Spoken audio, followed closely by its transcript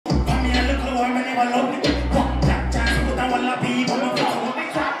love me. Fuck that chance, put I want to be. But me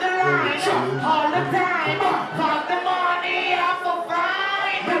drop the line all the time. Fuck the money off the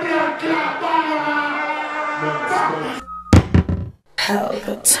fine. Maybe I'll clap on.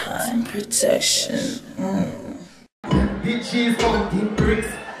 Pelpa time protection. Bitches counting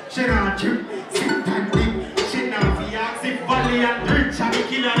bricks. She not drip, sit and dip. She not fiax, if Valiant rich and the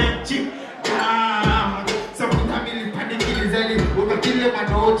killer them cheap. So put a million pan the kills early. We go kill them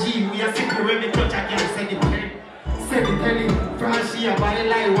an OG. We are sick when we touch a girl. Send it telly. Send it telly. France she a body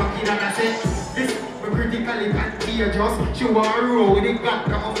like walking and I said this we critically contagious. She want to roll with the gun.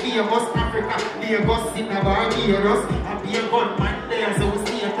 Come famous Africa. Be a boss in a Barbados. And be a gunman there so we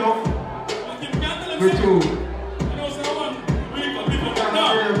stay tough. Me too.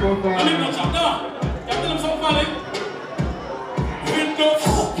 When the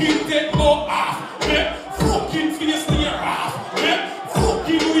fucking dead go off, fucking face to your off,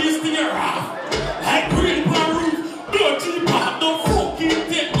 fucking waist to your off, like green pan roof, dirty part, the fucking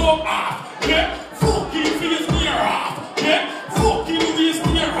dead go off, fucking face to your off, fucking waist to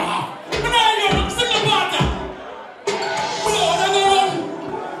your off. And I don't sing about that. Blood and the run,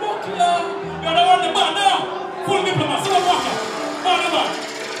 fuck you, you're the one the bad now, full diploma, so walk up.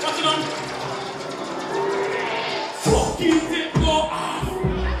 Watch it on. Fucking take go off.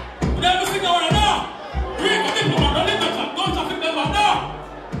 You never sing that one now. Break a diploma, don't let them talk. Don't talk to them about now.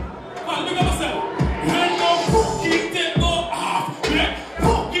 Man, look at myself. When the fucking take go off.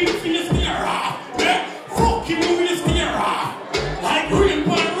 Fucking face to your off. Fucking waist to your off. Like rain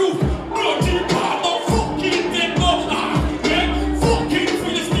pan roof. Dirty part, the fucking take go off. Fucking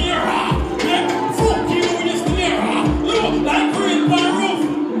face to your off. Fucking waist to your off. Look, like rain pan roof.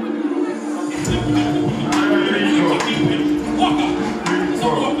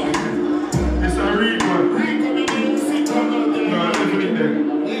 It's a record.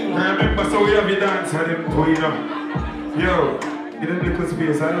 I remember so we have a dance at them too, you know. Yo, give them little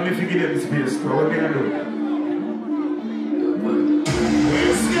space. I don't know if you give them space. So what are you gonna do?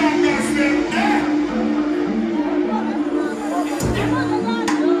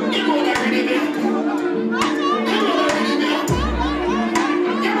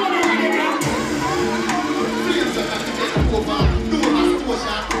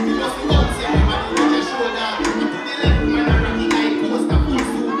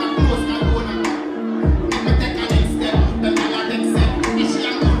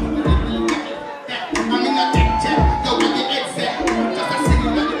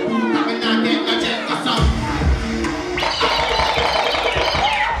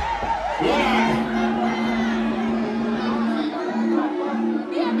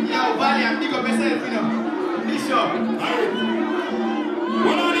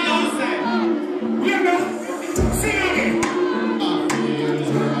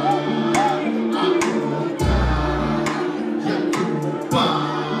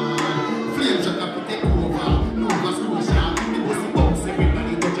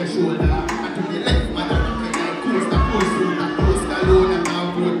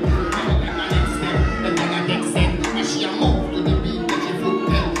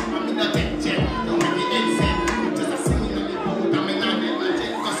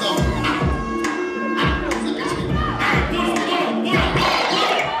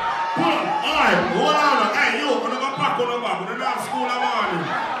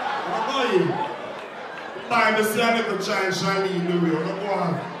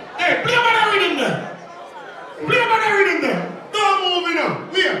 Hey, play about the rhythm there. Play about the rhythm there. Don't move it up.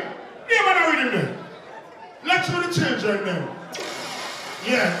 Here. Play about the rhythm there. Let's show the change right now.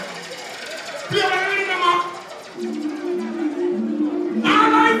 Yeah. Play about the rhythm, man. I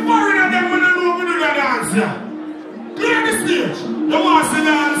like foreigner them when they know we do the dance, yeah. Clear the stage. You want to see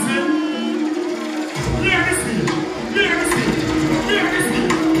dancing? Clear the stage. Clear the stage. Clear the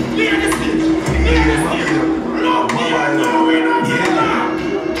stage. Clear the stage. Clear the stage. Look here, no, we're not getting that.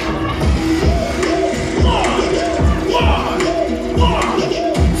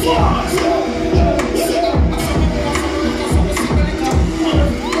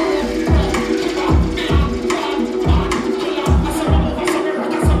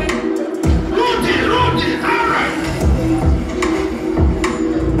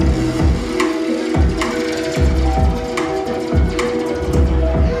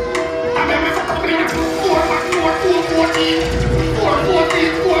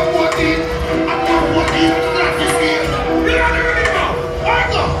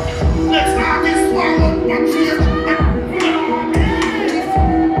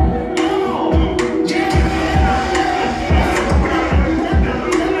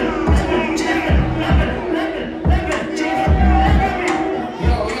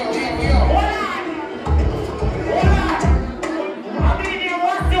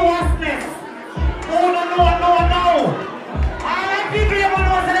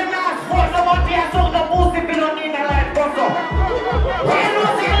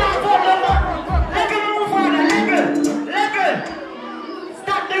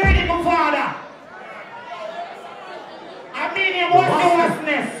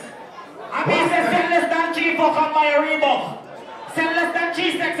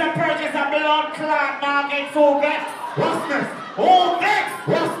 sex and purchase a blood clot market focus. What's this? Oh, next.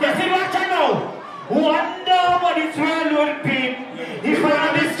 What's this? See what I know? Wonder what it's real with pin. If I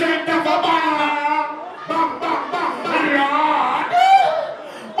have the strength of a bang, bang, bang, bang, bang, Lord.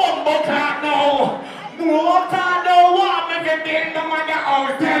 Bumbo clot now. More time no one make it in the mother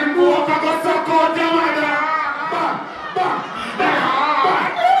house. Tell more to go suck out your mother. Bang, bang,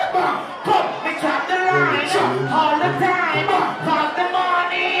 bang, bang. Come, we trap the line all the time. For the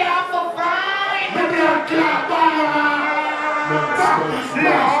money I'm so fine. The blood clot bang.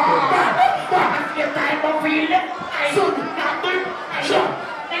 It's the time of feeling. Soon, nothing.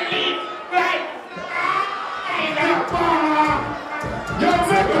 And leave right.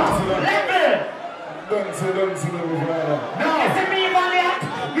 Don't see them with brother. No. It's me, Valiant.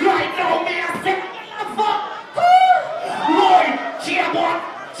 Right now, me, I say, fuck. Roy, she a walk,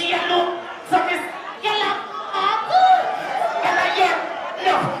 she a look. So this, you love, and I hear,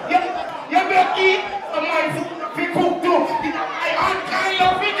 look, you will eat my food, we cook too. I unkind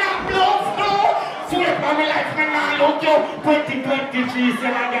love with that blood flow. Sweet for my life, man, I look you. 2023, say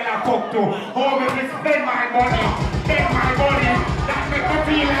I get a fuck too. Oh, we will spend my money. That make me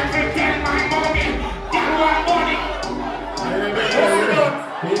feel like we tell my money. Get my money.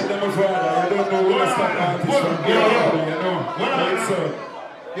 Hear them with brother. I don't know where to start artists from.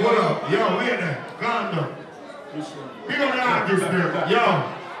 Yo, wait there. Calm down. Big up the artist there. Yo.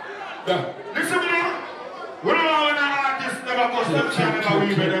 Listen to me. We don't know when an artist never bust them shit, never we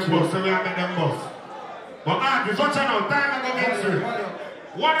make them bust, so we have make them bust. But artists, watch out now, time I go get straight.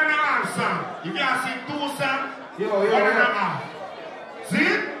 1.5 song. You can sing 2 songs, 1.5. See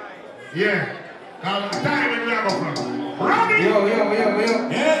it? Yeah. Now the time when we have go from. Ready? Yo. Yeah.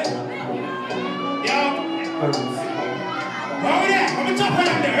 Yo. Over there, I'm gonna jump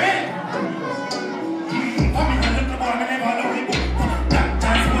right there, eh? I'm in the boy, I never love you. That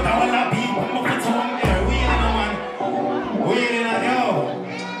chance with our love people, I'm gonna put some there. We ain't no man. We ain't no yo.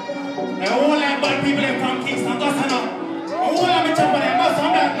 The whole like bad people that from Kingston, that's enough. The whole of me jump on them, must on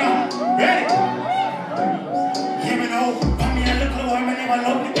that now. Ready? Hear me now. I'm in the boy, I never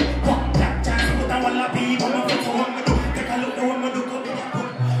love you. That chance with our love people, I'm gonna put some there. Take a look, the one with the good.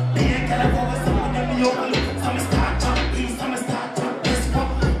 Be a California, some of them be over. Some start to east, some start to west.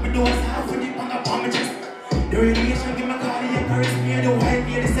 My doors half with it on the chest. The radiation give my cardiac arrest me and the white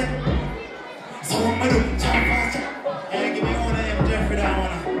near the set. So I'm gonna do chop fast. Hey, give me one of them Jeffrey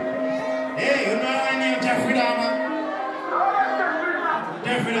Dahmer. Hey, you know I name Jeffrey Dahmer?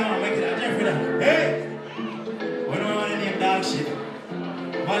 Jeffrey Dahmer, make it a Jeffrey Dahmer. Hey! We don't want to name dog shit.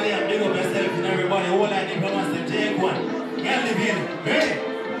 Valiant, big up yourself and everybody. All I need from myself, J1. You live in. Ready?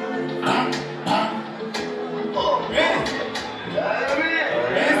 Bang, bang. Ready?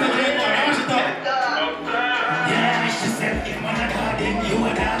 Where's the J1? How much you talk? Yeah, she said, if man a garden, you a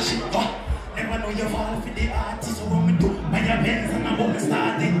dash shit. Never know you fall for the artist. So what me do? My Benz and I'm about to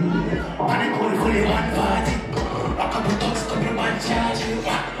start it. And it all fully 140. A couple talks, couple man charge you.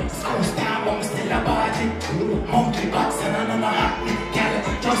 School star, but I'm still a party. Monkey box and I'm not happy. Girl,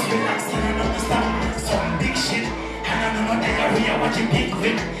 just relax and I understand. Some big shit. And I know diarrhea, watch you big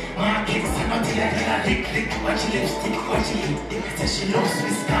whip. My kicks and until I get a lick. Watch your lipstick, watch your lip. Say she loves me,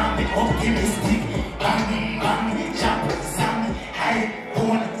 scam it, optimistic. Bang, bang, chop, sang. High,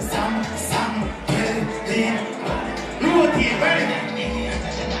 bone, sang. Berlin, rotate, Berlin.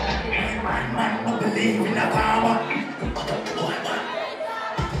 Man, don't believe in the power.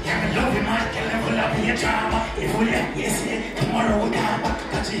 Yeah, love you, man, can never love your drama. If we let yes, tomorrow we'll come back.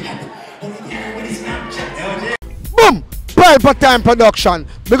 Catch it up. Oh, yeah, with his Snapchat. Boom! Pelpa Time Production.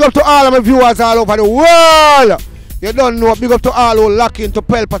 Big up to all of my viewers all over the world. You don't know. Big up to all who lock into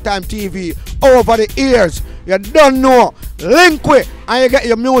Pelpa Time TV over the years. You don't know. Link with and you get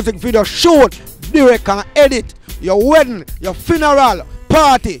your music video shoot, direct and edit. Your wedding, your funeral,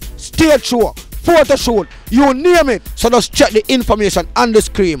 party, stage show, photo shoot, you name it. So just check the information on the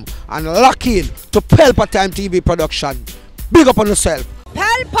screen and lock in to Pelpa Time TV Production. Big up on yourself.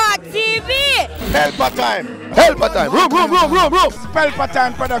 Pelpa TV! Pelpa Time! Pelpa Time! Room! Pelpa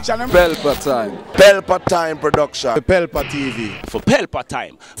Time Production! Pelpa Time! Pelpa Time Production! Pelpa TV! For Pelpa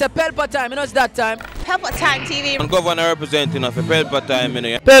Time! It's a Pelpa Time, you know it's that time. Pelpa Time TV. I'm governor representing of Pelpa Time, you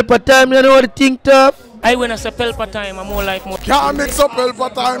know. Pelpa Time, you know what the thing tough? I when I say Pelpa Time, I'm more like more. Can't mix up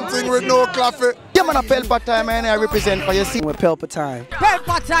Pelpa Time thing with no coffee. Yeah, man, a Pelpa Time, and I represent for you. See, with Pelpa Time.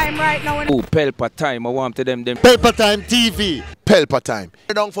 Pelpa Time right now. Oh, Pelpa Time, I want to them. Pelpa Time TV. Pelpa Time.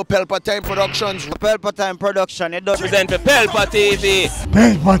 You're down for Pelpa Time Productions. Pelpa Time Production. You don't Present for Pelpa TV.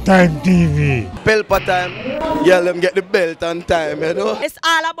 Pelpa Time TV. Pelpa Time. Yeah, let them get the belt on time, you know. It's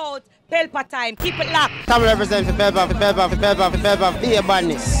all about Pelpa time. Keep it locked. Come represent for Pelpa, be a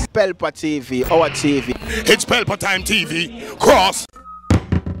badness. Pelpa TV, our TV. It's Pelpa Time TV. Cross.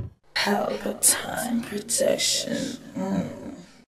 Pelpa time protection.